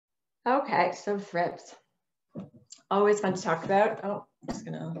Okay, so thrips. Always fun to talk about. Oh, I'm just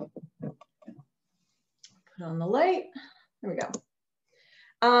gonna put on the light. There we go.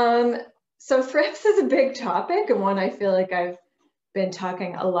 So thrips is a big topic and one I feel like I've been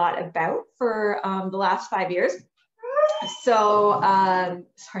talking a lot about for the last 5 years. So,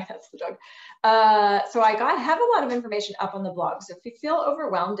 sorry, that's the dog. So I have a lot of information up on the blog. So if you feel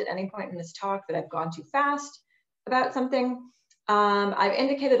overwhelmed at any point in this talk that I've gone too fast about something, I've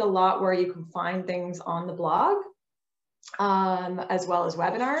indicated a lot where you can find things on the blog, as well as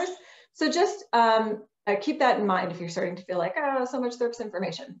webinars. So just keep that in mind if you're starting to feel like, oh, so much thrips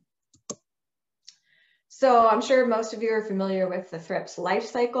information. So I'm sure most of you are familiar with the thrips life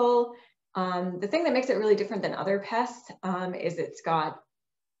cycle. The thing that makes it really different than other pests is it's got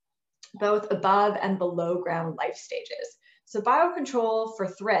both above and below ground life stages. So biocontrol for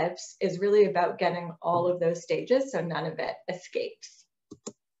thrips is really about getting all of those stages so none of it escapes.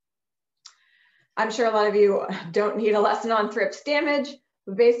 I'm sure a lot of you don't need a lesson on thrips damage,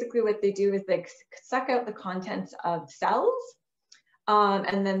 but basically what they do is they suck out the contents of cells,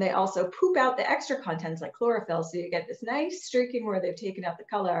 and then they also poop out the extra contents like chlorophyll, so you get this nice streaking where they've taken out the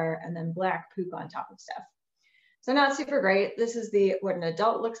color and then black poop on top of stuff. So not super great. This is what an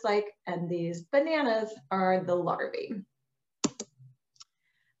adult looks like, and these bananas are the larvae.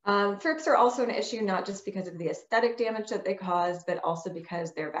 Thrips are also an issue not just because of the aesthetic damage that they cause, but also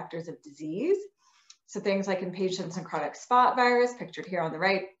because they're vectors of disease. So things like impatient necrotic spot virus, pictured here on the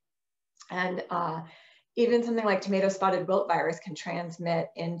right, and even something like tomato spotted wilt virus can transmit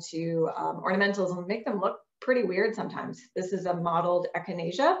into ornamentals and make them look pretty weird sometimes. This is a modeled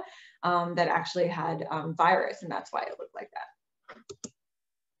echinacea that actually had virus, and that's why it looked like that.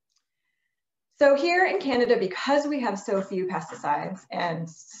 So here in Canada, because we have so few pesticides and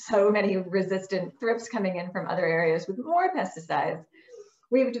so many resistant thrips coming in from other areas with more pesticides,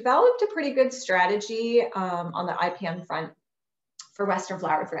 we've developed a pretty good strategy on the IPM front for Western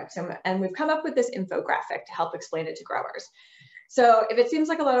flower thrips. And we've come up with this infographic to help explain it to growers. So if it seems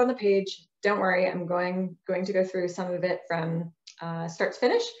like a lot on the page, don't worry, I'm going to go through some of it from start to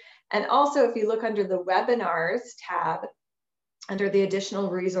finish. And also if you look under the webinars tab, under the additional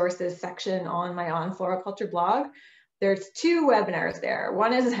resources section on my On Floriculture blog, there's 2 webinars there.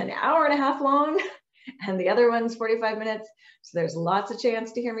 One is an hour-and-a-half long and the other one's 45 minutes. So there's lots of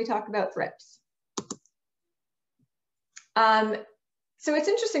chance to hear me talk about thrips. So it's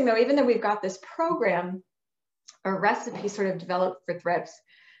interesting though, even though we've got this program, a recipe sort of developed for thrips,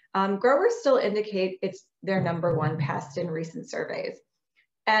 growers still indicate it's their #1 pest in recent surveys.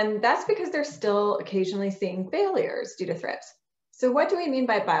 And that's because they're still occasionally seeing failures due to thrips. So what do we mean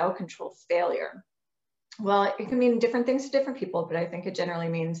by biocontrol failure? Well, it can mean different things to different people, but I think it generally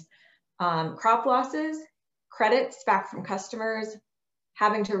means crop losses, credits back from customers,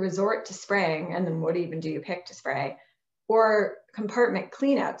 having to resort to spraying, and then what even do you pick to spray? Or compartment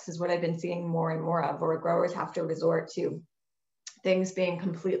cleanouts is what I've been seeing more and more of, where growers have to resort to things being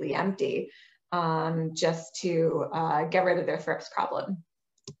completely empty just to get rid of their thrips problem.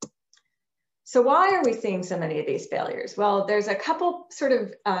 So why are we seeing so many of these failures? Well, there's a couple sort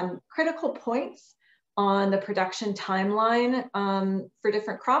of critical points on the production timeline for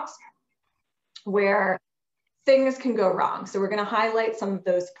different crops where things can go wrong. So we're going to highlight some of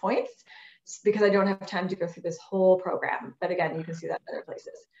those points because I don't have time to go through this whole program. But again, you can see that in other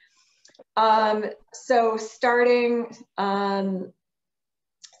places. So starting, so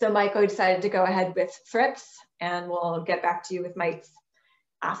Michael decided to go ahead with thrips, and we'll get back to you with mites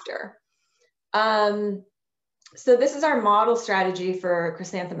after. So this is our model strategy for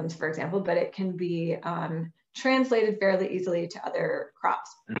chrysanthemums, for example, but it can be translated fairly easily to other crops.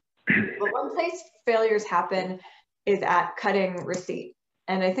 But one place failures happen is at cutting receipt.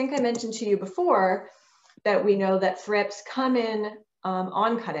 And I think I mentioned to you before that we know that thrips come in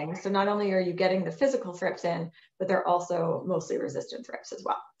on cutting. So not only are you getting the physical thrips in, but they're also mostly resistant thrips as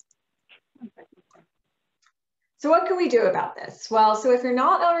well. So what can we do about this? Well, so if you're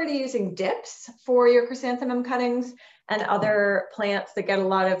not already using dips for your chrysanthemum cuttings and other plants that get a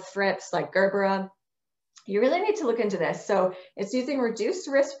lot of thrips like gerbera, you really need to look into this. So it's using reduced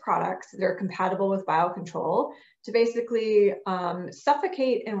risk products that are compatible with biocontrol to basically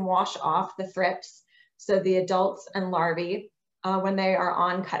suffocate and wash off the thrips, so the adults and larvae, when they are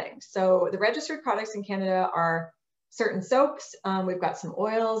on cutting. So the registered products in Canada are certain soaps, we've got some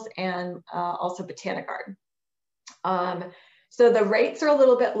oils, and also Botanigard. So the rates are a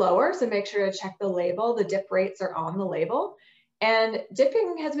little bit lower, so make sure to check the label. The dip rates are on the label. And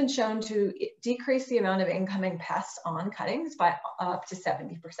dipping has been shown to decrease the amount of incoming pests on cuttings by up to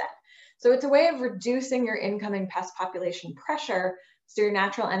 70%. So it's a way of reducing your incoming pest population pressure So your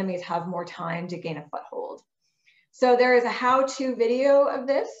natural enemies have more time to gain a foothold. So there is a how-to video of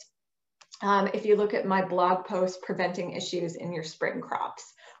this. If you look at my blog post, Preventing Issues in Your Spring Crops,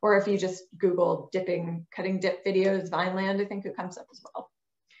 or if you just Google cutting dip videos, Vineland, I think it comes up as well.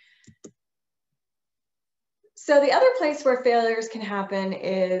 So the other place where failures can happen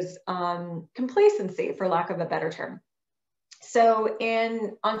is complacency, for lack of a better term. So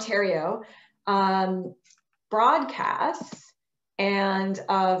in Ontario, broadcasts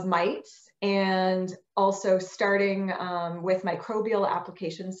of mites, and also starting with microbial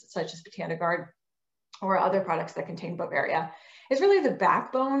applications such as Botanigard or other products that contain Bavaria is really the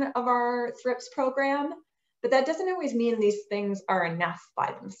backbone of our Thrips program. But that doesn't always mean these things are enough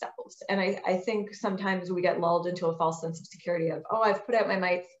by themselves. And I think sometimes we get lulled into a false sense of security of, oh, I've put out my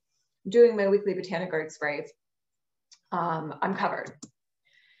mites, I'm doing my weekly Botanigard sprays, I'm covered.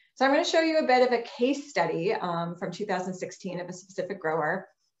 So I'm going to show you a bit of a case study from 2016 of a specific grower.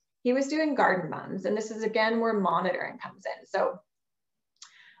 He was doing garden mums, and this is again where monitoring comes in. So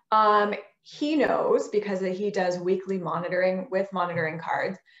he knows, because he does weekly monitoring with monitoring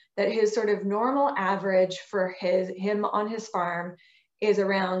cards, that his sort of normal average for him on his farm is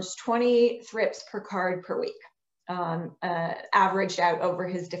around 20 thrips per card per week, averaged out over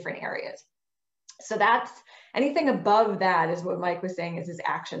his different areas. So that's anything above that is what Mike was saying is his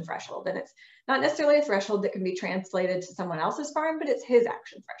action threshold. And it's not necessarily a threshold that can be translated to someone else's farm, but it's his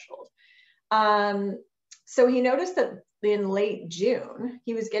action threshold. So he noticed that in late June,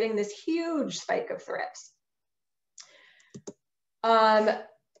 he was getting this huge spike of thrips.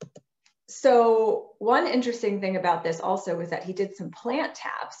 So one interesting thing about this also was that he did some plant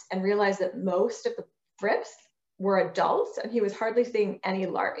taps and realized that most of the thrips were adults and he was hardly seeing any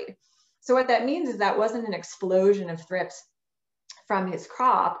larvae. So what that means is that wasn't an explosion of thrips from his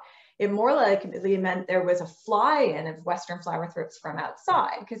crop. It more likely meant there was a fly-in of Western flower thrips from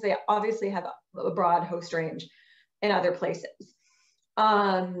outside, because they obviously have a broad host range in other places.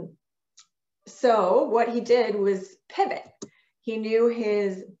 So what he did was pivot. He knew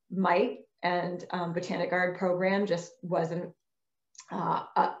his mite and Botanigard program just wasn't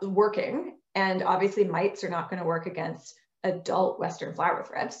working. And obviously mites are not going to work against adult Western flower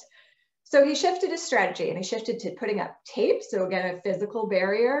thrips. So he shifted his strategy and he shifted to putting up tape. So again, a physical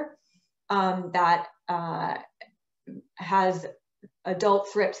barrier that has adult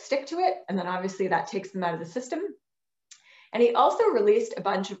thrips stick to it. And then obviously that takes them out of the system. And he also released a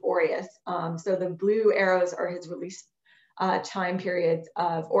bunch of aureus. So the blue arrows are his release time periods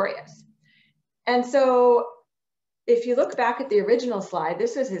of aureus. And so if you look back at the original slide,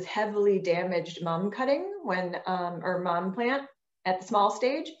 this was his heavily damaged mum cutting when, or mum plant at the small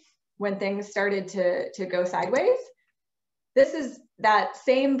stage when things started to go sideways. This is that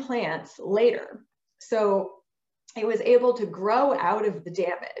same plant later. So it was able to grow out of the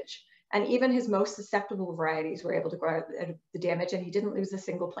damage. And even his most susceptible varieties were able to grow out of the damage, and he didn't lose a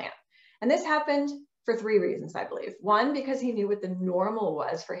single plant. And this happened for 3 reasons, I believe. 1, because he knew what the normal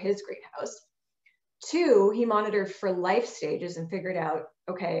was for his greenhouse. 2, he monitored for life stages and figured out,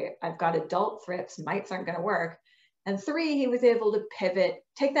 okay, I've got adult thrips, mites aren't going to work. And 3, he was able to pivot,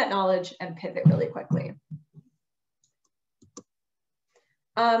 take that knowledge and pivot really quickly.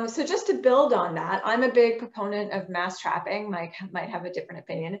 So just to build on that, I'm a big proponent of mass trapping. Mike might have a different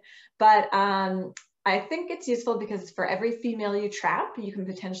opinion, but I think it's useful because for every female you trap, you can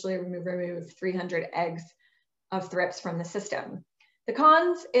potentially remove 300 eggs of thrips from the system. The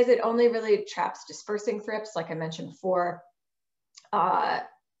cons is it only really traps dispersing thrips, like I mentioned before.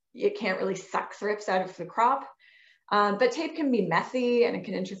 It can't really suck thrips out of the crop, but tape can be messy and it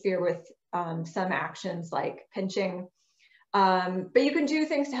can interfere with some actions like pinching. But you can do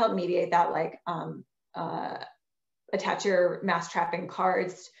things to help mediate that, like attach your mass trapping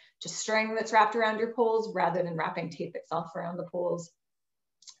cards to string that's wrapped around your poles rather than wrapping tape itself around the poles,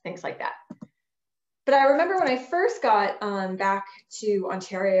 things like that. But I remember when I first got back to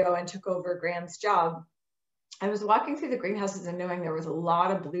Ontario and took over Graham's job, I was walking through the greenhouses and knowing there was a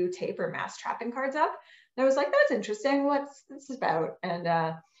lot of blue tape or mass trapping cards up. And I was like, that's interesting, what's this about?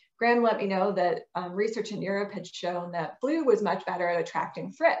 And Graham let me know that research in Europe had shown that blue was much better at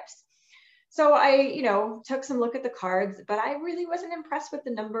attracting thrips. So I, took some look at the cards, but I really wasn't impressed with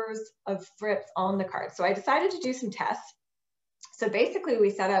the numbers of thrips on the cards. So I decided to do some tests. So basically we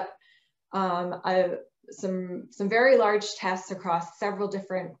set up some very large tests across several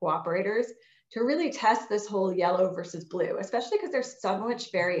different cooperators to really test this whole yellow versus blue, especially because there's so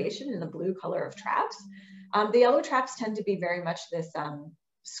much variation in the blue color of traps. The yellow traps tend to be very much this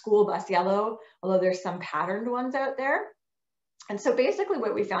school bus yellow, although there's some patterned ones out there. And so basically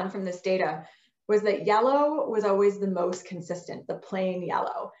what we found from this data was that yellow was always the most consistent, the plain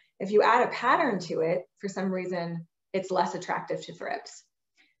yellow. If you add a pattern to it, for some reason, it's less attractive to thrips.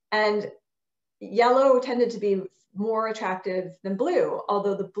 And yellow tended to be more attractive than blue,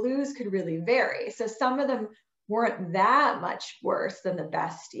 although the blues could really vary. So some of them weren't that much worse than the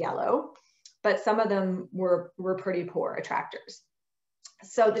best yellow, but some of them were pretty poor attractors.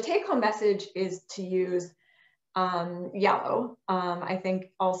 So the take-home message is to use yellow, I think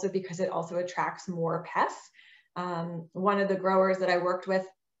also because it also attracts more pests. One of the growers that I worked with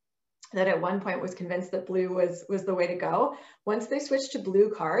that at one point was convinced that blue was the way to go. Once they switched to blue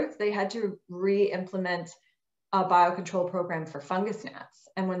cards, they had to re-implement a biocontrol program for fungus gnats.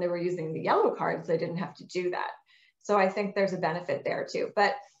 And when they were using the yellow cards, they didn't have to do that. So I think there's a benefit there too.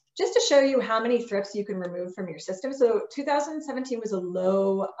 But just to show you how many thrips you can remove from your system. So 2017 was a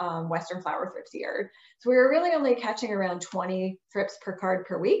low Western flower thrips year. So we were really only catching around 20 thrips per card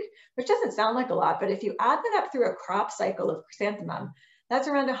per week, which doesn't sound like a lot, but if you add that up through a crop cycle of chrysanthemum, that's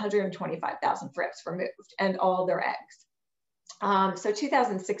around 125,000 thrips removed and all their eggs. So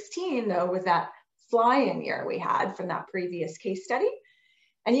 2016 though was that fly-in year we had from that previous case study.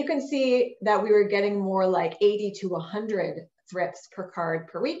 And you can see that we were getting more like 80 to 100 thrips per card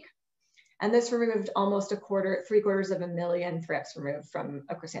per week. And this removed almost 750,000 thrips removed from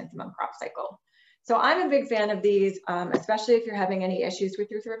a chrysanthemum crop cycle. So I'm a big fan of these, especially if you're having any issues with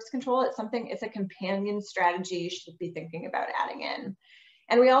your thrips control. It's a companion strategy you should be thinking about adding in.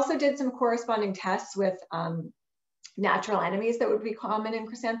 And we also did some corresponding tests with natural enemies that would be common in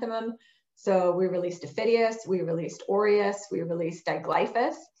chrysanthemum. So we released Ophidius, we released Aureus, we released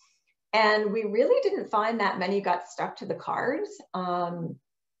Diglyphus, and we really didn't find that many got stuck to the cards.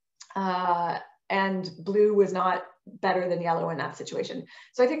 And blue was not better than yellow in that situation.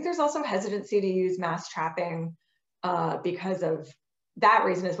 So I think there's also hesitancy to use mass trapping because of that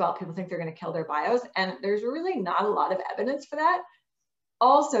reason as well. People think they're going to kill their bios, and there's really not a lot of evidence for that.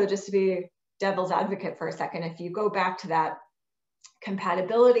 Also, just to be devil's advocate for a second, if you go back to that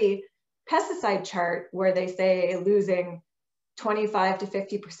compatibility pesticide chart where they say losing 25 to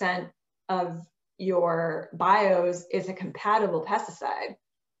 50% of your bios is a compatible pesticide,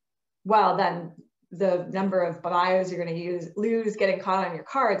 well, then the number of bios you're going to lose getting caught on your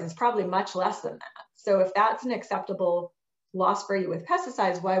cards is probably much less than that. So if that's an acceptable loss for you with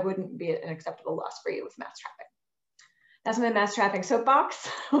pesticides, why wouldn't it be an acceptable loss for you with mass trapping? That's my mass trapping soapbox,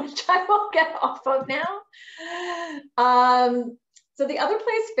 which I will get off of now. So the other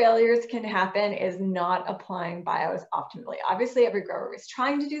place failures can happen is not applying bios optimally. Obviously, every grower is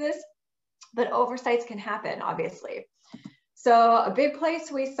trying to do this, but oversights can happen, obviously. So a big place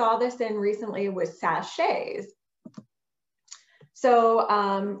we saw this in recently was sachets. So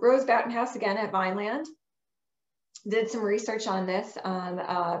Rose Boughtonhouse, again at Vineland, did some research on this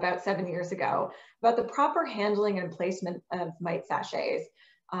about 7 years ago about the proper handling and placement of mite sachets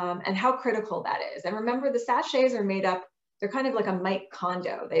and how critical that is. And remember, the sachets are made up, they're kind of like a mite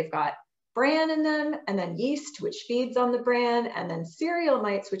condo. They've got bran in them, and then yeast, which feeds on the bran, and then cereal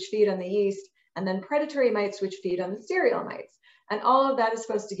mites, which feed on the yeast, and then predatory mites, which feed on the cereal mites. And all of that is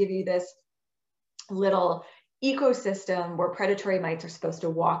supposed to give you this little ecosystem where predatory mites are supposed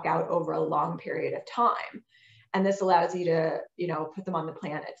to walk out over a long period of time. And this allows you to, put them on the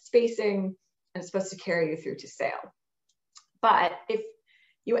plant at spacing, and it's supposed to carry you through to sale. But if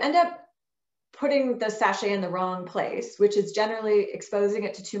you end up putting the sachet in the wrong place, which is generally exposing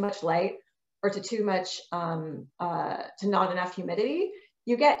it to too much light or to too much, to not enough humidity,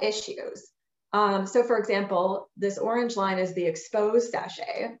 you get issues. So for example, this orange line is the exposed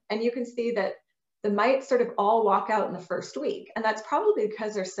sachet, and you can see that the mites sort of all walk out in the first week. And that's probably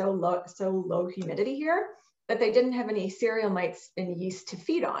because there's so low humidity here that they didn't have any cereal mites and yeast to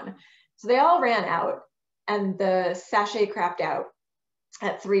feed on. So they all ran out, and the sachet crapped out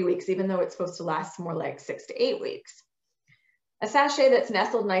at 3 weeks, even though it's supposed to last more like 6 to 8 weeks. A sachet that's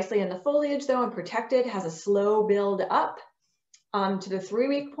nestled nicely in the foliage though and protected has a slow build up to the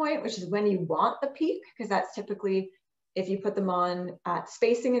 3-week point, which is when you want the peak, because that's typically, if you put them on at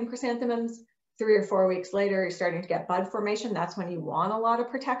spacing in chrysanthemums, 3 or 4 weeks later, you're starting to get bud formation. That's when you want a lot of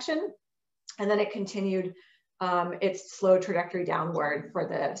protection. And then it continued its slow trajectory downward for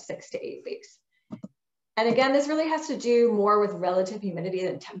the 6 to 8 weeks. And again, this really has to do more with relative humidity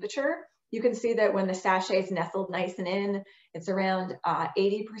than temperature. You can see that when the sachet is nestled nice and in, it's around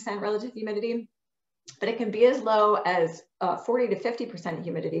 80% relative humidity, but it can be as low as 40 to 50%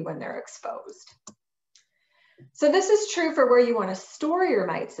 humidity when they're exposed. So this is true for where you want to store your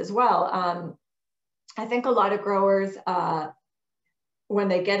mites as well. I think a lot of growers, when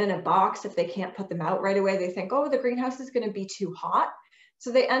they get in a box, if they can't put them out right away, they think, oh, the greenhouse is going to be too hot.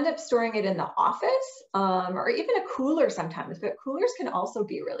 So they end up storing it in the office or even a cooler sometimes, but coolers can also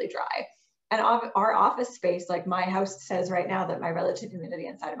be really dry. And our office space, like my house says right now that my relative humidity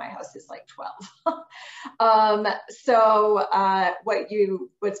inside of my house is like 12.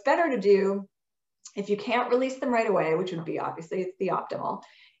 What's better to do if you can't release them right away, which would be obviously the optimal,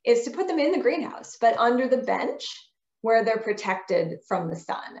 is to put them in the greenhouse, but under the bench where they're protected from the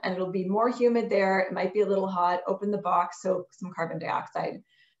sun. And it'll be more humid there. It might be a little hot. Open the box so some carbon dioxide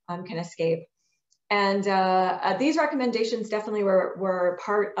can escape. And these recommendations definitely were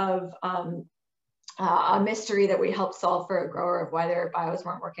part of a mystery that we helped solve for a grower of why their bios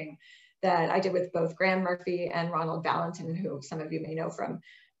weren't working, that I did with both Graham Murphy and Ronald Valentin, who some of you may know from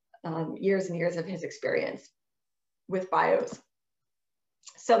years and years of his experience with bios.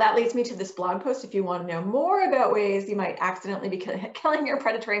 So that leads me to this blog post. If you want to know more about ways you might accidentally be killing your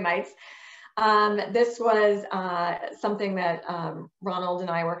predatory mites, this was something that Ronald and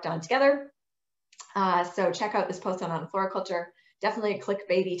I worked on together. So check out this post on floriculture. Definitely a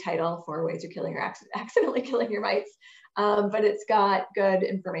clickbaity title for ways you're killing or accidentally killing your mites, but it's got good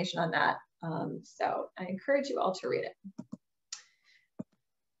information on that. So I encourage you all to read it.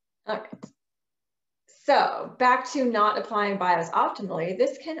 Okay. So back to not applying bios optimally,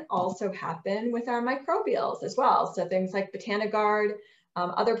 this can also happen with our microbials as well. So things like Botanigard,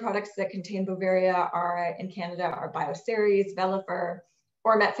 other products that contain Bovaria are in Canada are Bioceres, Velifer,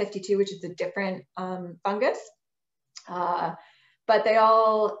 or Met52, which is a different fungus. But they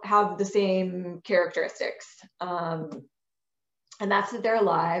all have the same characteristics. And that's that they're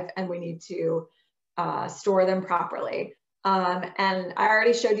alive and we need to store them properly. And I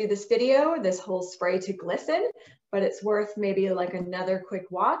already showed you this video, this whole spray to glisten, but it's worth maybe like another quick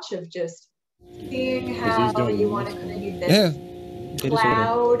watch of just seeing how you want to create this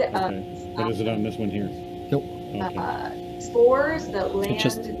cloud of but is it on this one here? Nope. Okay. Spores that land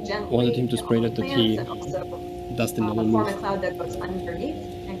just gently wanted him to spray that he does the normal form move. a cloud that goes underneath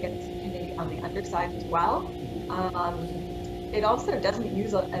and gets humidity on the underside as well. It also doesn't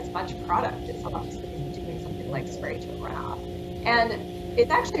use as much product as obviously doing something like spray to runoff. And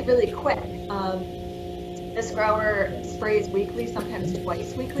it's actually really quick. This grower sprays weekly, sometimes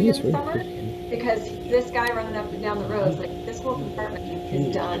twice weekly in the summer, because this guy running up and down the road, like this whole compartment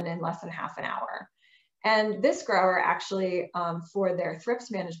is done in less than half an hour. And this grower actually, for their Thrips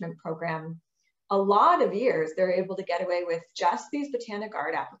management program, a lot of years, they're able to get away with just these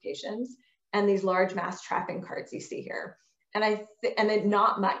Botanigard applications and these large mass trapping cards you see here. And then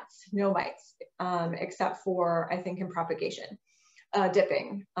not mites, no mites, except for, I think, in propagation,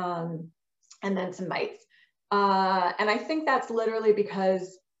 dipping, and then some mites. And I think that's literally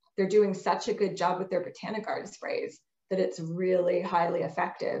because they're doing such a good job with their Botanigard sprays that it's really highly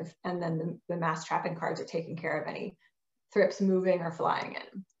effective. And then the mass trapping cards are taking care of any thrips moving or flying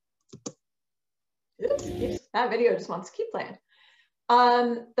in. Oops, that video just wants to keep playing.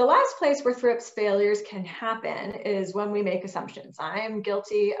 The last place where thrips failures can happen is when we make assumptions. I am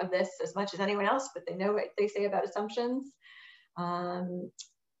guilty of this as much as anyone else, but they know what they say about assumptions.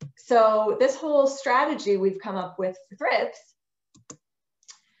 So this whole strategy we've come up with for thrips,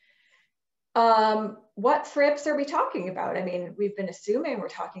 what thrips are we talking about? I mean, we've been assuming we're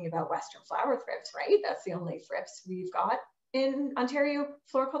talking about Western flower thrips, right? That's the only thrips we've got in Ontario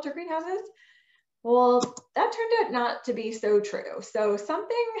floriculture greenhouses. Well, that turned out not to be so true. So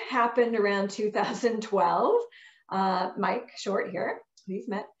something happened around 2012. Mike Short here, who you've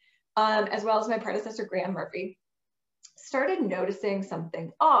met, as well as my predecessor, Graham Murphy, started noticing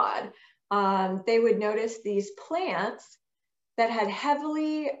something odd. They would notice these plants that had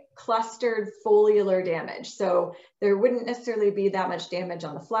heavily clustered foliar damage. So there wouldn't necessarily be that much damage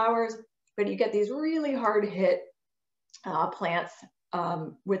on the flowers, but you get these really hard hit plants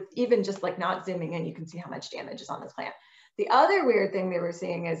with even just like not zooming in, you can see how much damage is on this plant. The other weird thing they were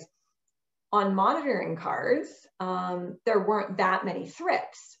seeing is on monitoring cards, there weren't that many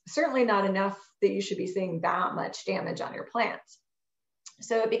thrips, certainly not enough that you should be seeing that much damage on your plants.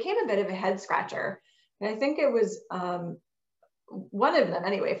 So it became a bit of a head scratcher. And I think it was one of them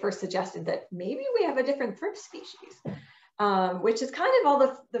anyway, first suggested that maybe we have a different thrip species, which is kind of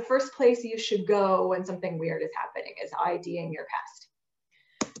all the first place you should go when something weird is happening, is IDing your pest.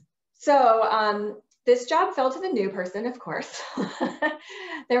 So this job fell to the new person, of course.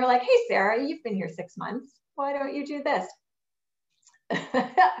 They were like, hey, Sarah, you've been here 6 months. Why don't you do this?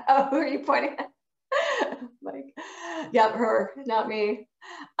 Oh, who are you pointing at? Like, yep, her, not me.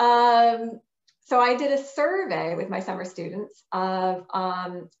 So I did a survey with my summer students of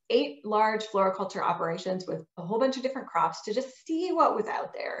 8 large floriculture operations with a whole bunch of different crops to just see what was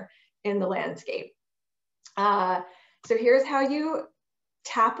out there in the landscape. So here's how you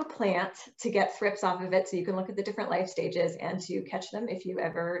tap a plant to get thrips off of it so you can look at the different life stages and to catch them if you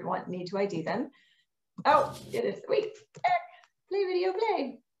ever need to ID them. Oh, it is, wait, play video,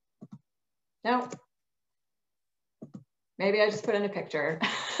 play. No, maybe I just put in a picture,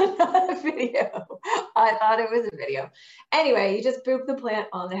 not a video. I thought it was a video. Anyway, you just boop the plant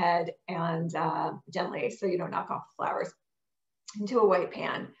on the head and gently, so you don't knock off the flowers, into a white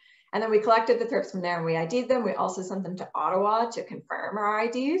pan. And then we collected the thrips from there and we ID'd them. We also sent them to Ottawa to confirm our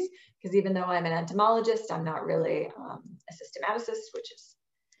IDs, because even though I'm an entomologist, I'm not really a systematicist, which is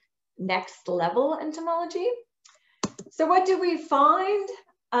next level entomology. So what did we find?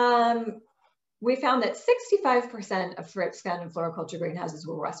 We found that 65% of thrips found in floriculture greenhouses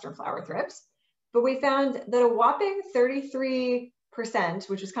were Western flower thrips, but we found that a whopping 33%,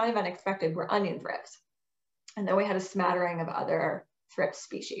 which was kind of unexpected, were onion thrips. And then we had a smattering of other thrips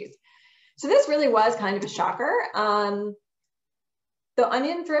species. So this really was kind of a shocker. The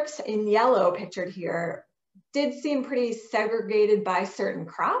onion thrips in yellow pictured here did seem pretty segregated by certain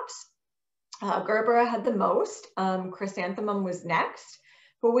crops. Gerbera had the most, chrysanthemum was next,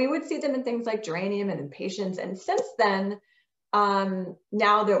 but we would see them in things like geranium and impatiens. And since then, now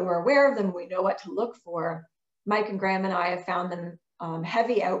that we're aware of them, we know what to look for. Mike and Graham and I have found them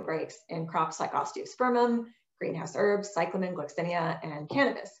heavy outbreaks in crops like osteospermum, greenhouse herbs, cyclamen, gloxinia, and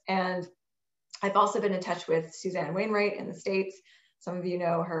cannabis. And I've also been in touch with Suzanne Wainwright in the States. Some of you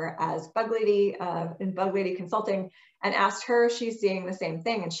know her as Bug Lady in Bug Lady Consulting, and asked her if she's seeing the same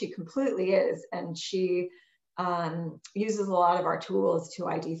thing, and she completely is. And she uses a lot of our tools to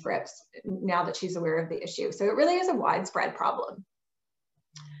ID thrips now that she's aware of the issue. So it really is a widespread problem.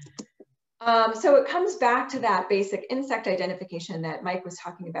 So it comes back to that basic insect identification that Mike was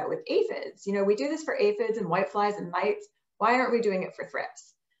talking about with aphids. You know, we do this for aphids and whiteflies and mites. Why aren't we doing it for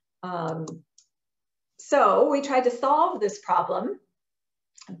thrips? So we tried to solve this problem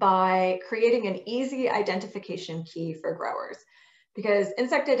by creating an easy identification key for growers, because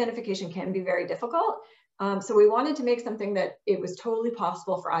insect identification can be very difficult. So we wanted to make something that it was totally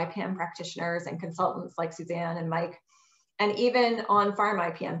possible for IPM practitioners and consultants like Suzanne and Mike, and even on-farm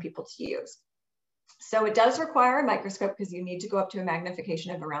IPM people to use. So it does require a microscope because you need to go up to a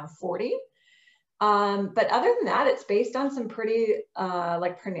magnification of around 40. But other than that, it's based on some pretty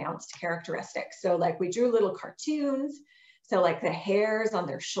pronounced characteristics. So like we drew little cartoons. So like the hairs on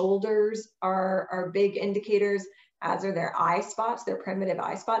their shoulders are big indicators, as are their eye spots, their primitive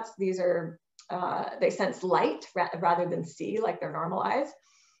eye spots. These are, they sense light rather than see like their normal eyes.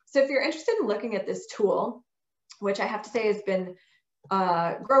 So if you're interested in looking at this tool, which I have to say has been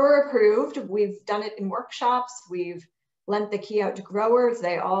grower approved, we've done it in workshops, we've lent the key out to growers.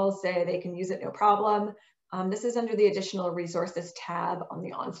 They all say they can use it, no problem. This is under the additional resources tab on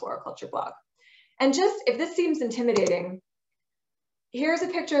the On Floriculture blog. And just, if this seems intimidating, here's a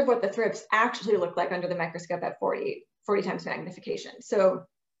picture of what the thrips actually look like under the microscope at 40 times magnification. So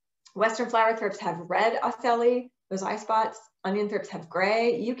Western flower thrips have red ocelli, those eye spots. Onion thrips have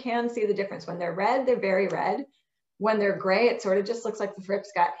gray. You can see the difference. When they're red, they're very red. When they're gray, it sort of just looks like the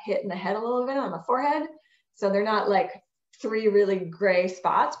thrips got hit in the head a little bit on the forehead. So they're not like 3 really gray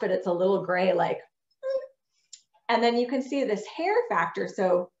spots, but it's a little gray like, and then you can see this hair factor.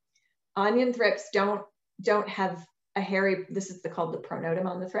 So onion thrips don't have a hairy, this is called the pronotum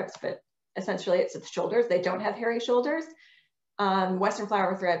on the thrips, but essentially it's the shoulders. They don't have hairy shoulders. Western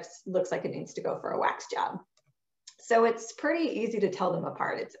flower thrips looks like it needs to go for a wax job. So it's pretty easy to tell them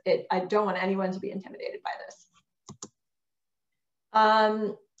apart. I don't want anyone to be intimidated by this.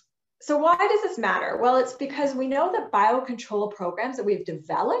 So why does this matter? Well, it's because we know that biocontrol programs that we've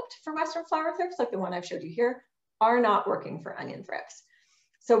developed for Western flower thrips, like the one I've showed you here, are not working for onion thrips.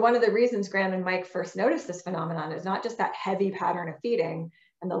 So one of the reasons Graham and Mike first noticed this phenomenon is not just that heavy pattern of feeding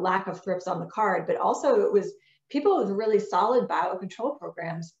and the lack of thrips on the card, but also it was people with really solid biocontrol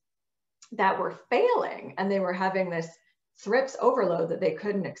programs that were failing, and they were having this thrips overload that they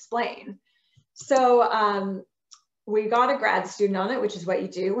couldn't explain. So we got a grad student on it, which is what you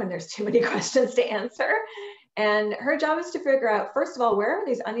do when there's too many questions to answer. And her job is to figure out, first of all, where are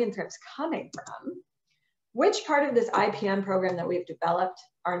these onion thrips coming from? Which part of this IPM program that we've developed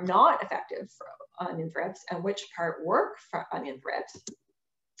are not effective for onion thrips, and which part work for onion thrips?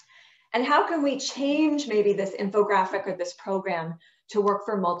 And how can we change maybe this infographic or this program to work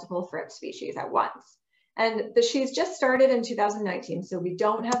for multiple thrip species at once? And she's just started in 2019, so we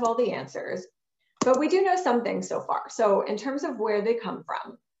don't have all the answers, but we do know some things so far. So in terms of where they come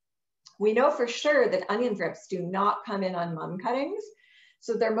from, we know for sure that onion thrips do not come in on mum cuttings.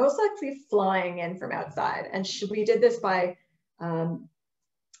 So they're most likely flying in from outside. And we did this by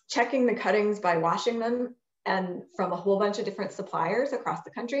checking the cuttings by washing them and from a whole bunch of different suppliers across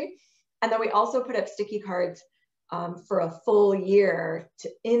the country. And then we also put up sticky cards for a full year to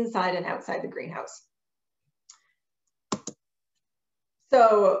inside and outside the greenhouse.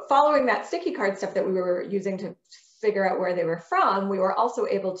 So following that sticky card stuff that we were using to figure out where they were from, we were also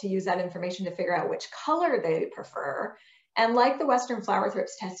able to use that information to figure out which color they prefer. And like the Western flower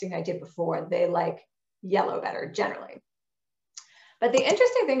thrips testing I did before, they like yellow better generally. But the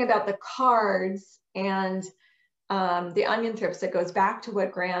interesting thing about the cards and the onion thrips that goes back to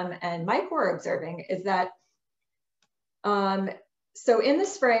what Graham and Mike were observing is that, so in the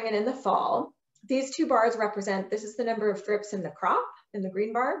spring and in the fall, these two bars represent, this is the number of thrips in the crop, in the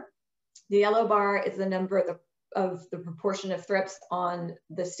green bar. The yellow bar is the number of the proportion of thrips on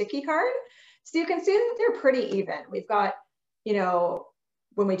the sticky card. So you can see that they're pretty even. We've got, you know,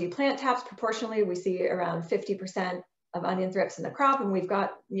 when we do plant taps proportionally, we see around 50% of onion thrips in the crop, and we've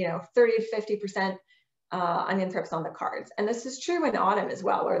got, you know, 30 to 50% onion thrips on the cards. And this is true in autumn as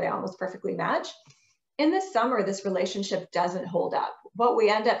well, where they almost perfectly match. In the summer, this relationship doesn't hold up. What we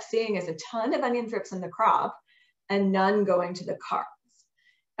end up seeing is a ton of onion thrips in the crop and none going to the cards.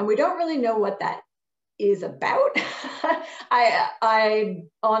 And we don't really know what that is about. I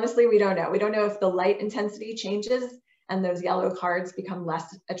honestly, we don't know. We don't know if the light intensity changes and those yellow cards become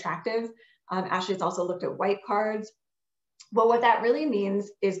less attractive. Ashley's also looked at white cards. But what that really means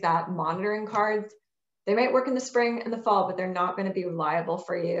is that monitoring cards, they might work in the spring and the fall, but they're not going to be reliable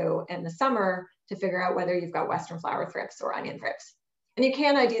for you in the summer to figure out whether you've got Western flower thrips or onion thrips. And you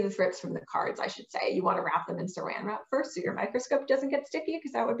can ID the thrips from the cards, I should say. You want to wrap them in saran wrap first so your microscope doesn't get sticky,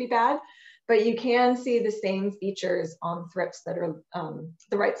 because that would be bad. But you can see the same features on thrips that are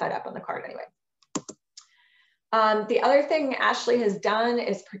the right side up on the card anyway. The other thing Ashley has done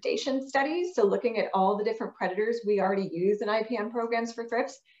is predation studies. So looking at all the different predators we already use in IPM programs for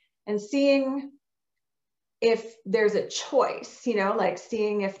thrips and seeing if there's a choice, you know, like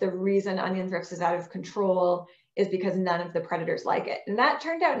seeing if the reason onion thrips is out of control is because none of the predators like it. And that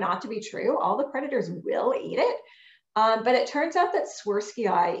turned out not to be true. All the predators will eat it. But it turns out that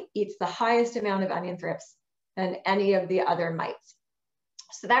Swirsky eats the highest amount of onion thrips than any of the other mites.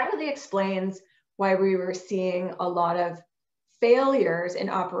 So that really explains why we were seeing a lot of failures in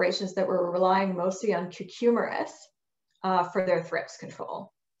operations that were relying mostly on cucumerus for their thrips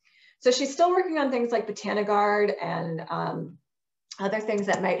control. So she's still working on things like Botanigard and other things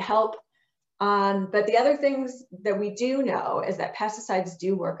that might help. But the other things that we do know is that pesticides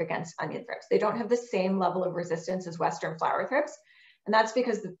do work against onion thrips. They don't have the same level of resistance as Western flower thrips. And that's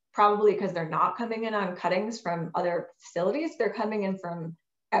because probably because they're not coming in on cuttings from other facilities. They're coming in from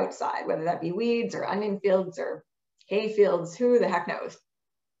outside, whether that be weeds or onion fields or hay fields, who the heck knows.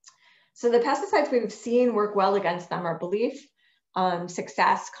 So the pesticides we've seen work well against them are Belief,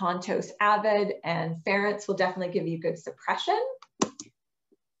 Success, Contos, Avid, and Ferrets will definitely give you good suppression.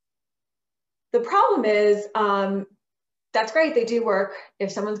 The problem is, that's great, they do work.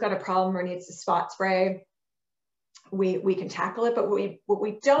 If someone's got a problem or needs to spot spray, we can tackle it, but what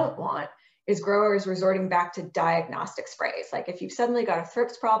we don't want is growers resorting back to diagnostic sprays. Like if you've suddenly got a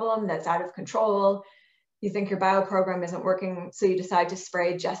thrips problem that's out of control, you think your bio program isn't working, so you decide to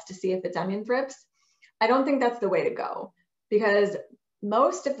spray just to see if it's onion thrips. I don't think that's the way to go, because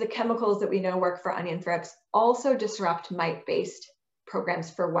most of the chemicals that we know work for onion thrips also disrupt mite-based programs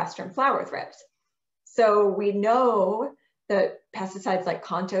for Western flower thrips. So we know that pesticides like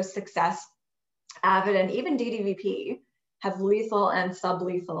Contos, Success, Avid, and even DDVP have lethal and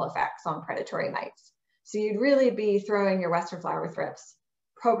sublethal effects on predatory mites. So you'd really be throwing your Western flower thrips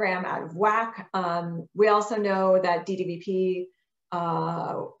program out of whack. We also know that DDVP,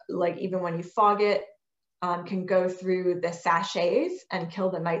 like even when you fog it, can go through the sachets and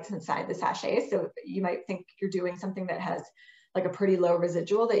kill the mites inside the sachets. So you might think you're doing something that has like a pretty low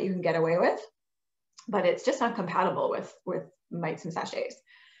residual that you can get away with, but it's just not compatible with mites and sachets.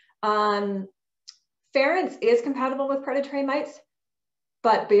 Ferrets is compatible with predatory mites,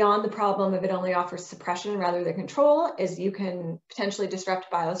 but beyond the problem of it only offers suppression rather than control is you can potentially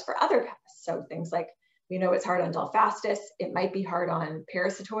disrupt bios for other pests. So things like, we know it's hard on Delphastus, it might be hard on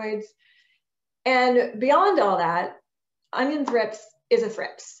parasitoids. And beyond all that, onion thrips is a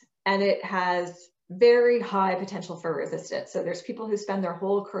thrips, and it has very high potential for resistance. So there's people who spend their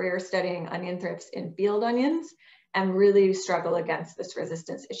whole career studying onion thrips in field onions and really struggle against this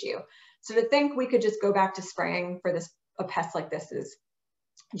resistance issue. So to think we could just go back to spraying for a pest like this is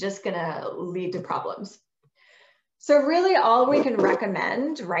just gonna lead to problems. So really all we can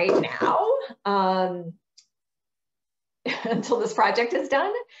recommend right now, until this project is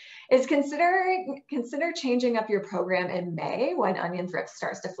done, is consider changing up your program in May when onion thrips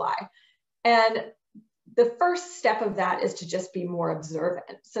starts to fly. And the first step of that is to just be more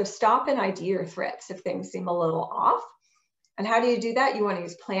observant. So stop and ID your thrips if things seem a little off. And how do you do that? You want to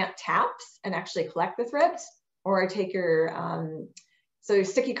use plant taps and actually collect the thrips, or take your, so your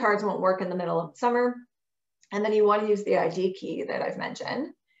sticky cards won't work in the middle of summer. And then you want to use the ID key that I've mentioned.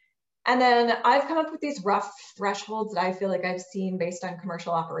 And then I've come up with these rough thresholds that I feel like I've seen based on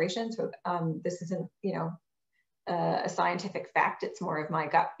commercial operations. So this isn't, you know, a scientific fact, it's more of my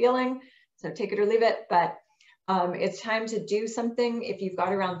gut feeling. So take it or leave it, but it's time to do something. If you've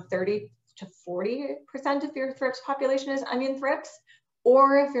got around 30 to 40% of your thrips population is onion thrips,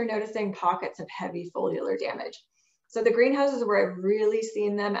 or if you're noticing pockets of heavy foliar damage. So the greenhouses where I've really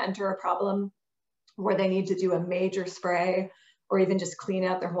seen them enter a problem where they need to do a major spray or even just clean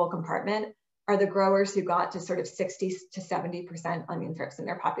out their whole compartment are the growers who got to sort of 60 to 70% onion thrips in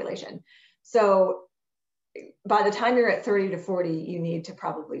their population. So by the time you're at 30 to 40, you need to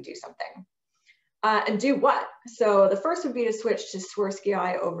probably do something. And do what? So the first would be to switch to Swirsky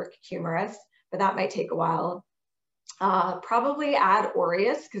over cucumerus, but that might take a while. Probably add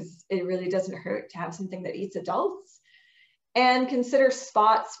aureus, because it really doesn't hurt to have something that eats adults. And consider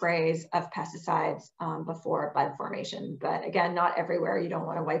spot sprays of pesticides before bud formation. But again, not everywhere. You don't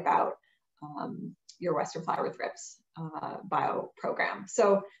want to wipe out your Western flower thrips bio program.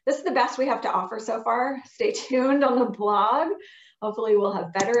 So this is the best we have to offer so far. Stay tuned on the blog. Hopefully we'll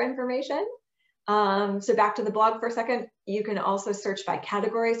have better information. So back to the blog for a second, you can also search by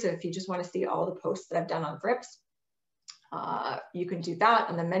category. So if you just want to see all the posts that I've done on thrips, you can do that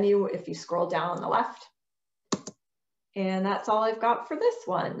on the menu if you scroll down on the left. And that's all I've got for this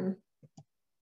one.